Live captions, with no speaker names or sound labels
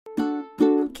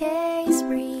case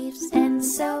briefs, and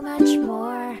so much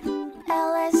more.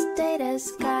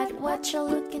 LSData's got what you're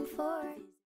looking for.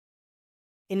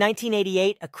 In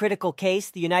 1988, a critical case,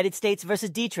 the United States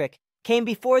versus Dietrich, came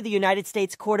before the United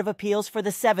States Court of Appeals for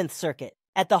the Seventh Circuit.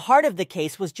 At the heart of the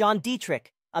case was John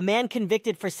Dietrich, a man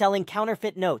convicted for selling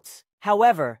counterfeit notes.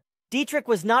 However, Dietrich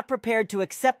was not prepared to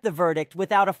accept the verdict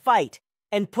without a fight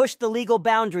and pushed the legal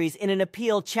boundaries in an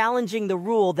appeal challenging the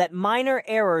rule that minor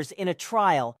errors in a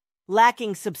trial,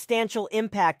 lacking substantial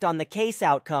impact on the case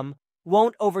outcome,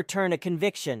 won't overturn a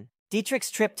conviction. Dietrich's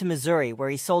trip to Missouri, where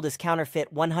he sold his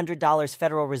counterfeit $100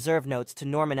 Federal Reserve notes to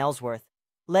Norman Ellsworth,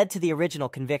 led to the original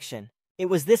conviction. It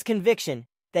was this conviction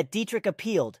that Dietrich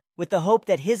appealed, with the hope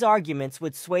that his arguments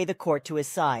would sway the court to his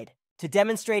side. To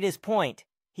demonstrate his point,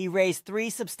 he raised three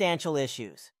substantial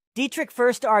issues. Dietrich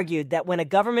first argued that when a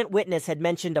government witness had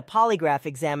mentioned a polygraph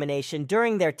examination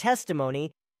during their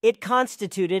testimony, it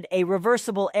constituted a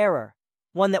reversible error,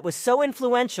 one that was so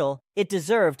influential it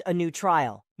deserved a new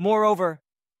trial. Moreover,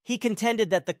 he contended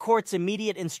that the court's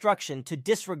immediate instruction to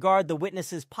disregard the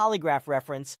witness's polygraph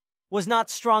reference was not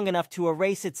strong enough to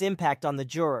erase its impact on the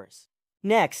jurors.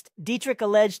 Next, Dietrich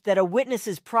alleged that a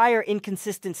witness's prior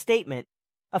inconsistent statement,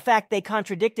 a fact they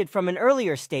contradicted from an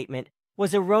earlier statement,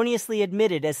 was erroneously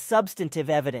admitted as substantive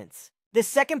evidence. This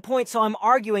second point saw him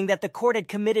arguing that the court had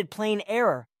committed plain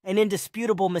error, an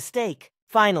indisputable mistake.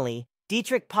 Finally,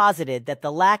 Dietrich posited that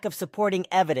the lack of supporting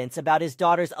evidence about his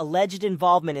daughter's alleged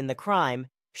involvement in the crime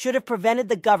should have prevented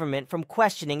the government from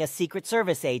questioning a Secret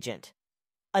Service agent,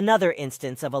 another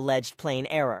instance of alleged plain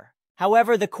error.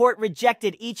 However, the court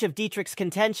rejected each of Dietrich's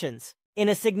contentions. In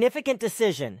a significant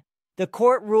decision, the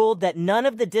court ruled that none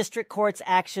of the district court's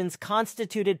actions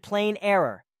constituted plain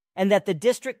error, and that the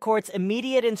district court's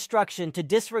immediate instruction to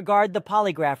disregard the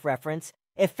polygraph reference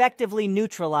effectively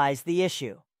neutralized the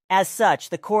issue. As such,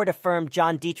 the court affirmed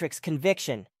John Dietrich's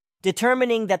conviction,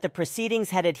 determining that the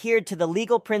proceedings had adhered to the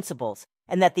legal principles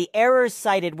and that the errors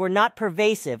cited were not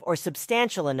pervasive or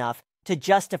substantial enough to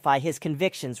justify his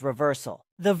conviction's reversal.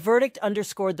 The verdict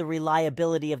underscored the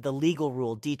reliability of the legal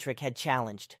rule Dietrich had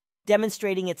challenged,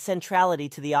 demonstrating its centrality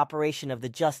to the operation of the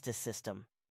justice system.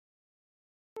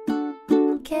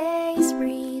 Case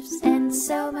briefs, and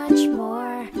so much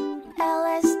more.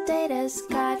 LSData's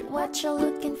got what you're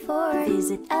looking for.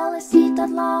 Visit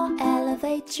lsd.law,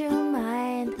 elevate your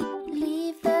mind.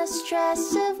 Leave the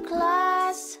stress of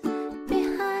class.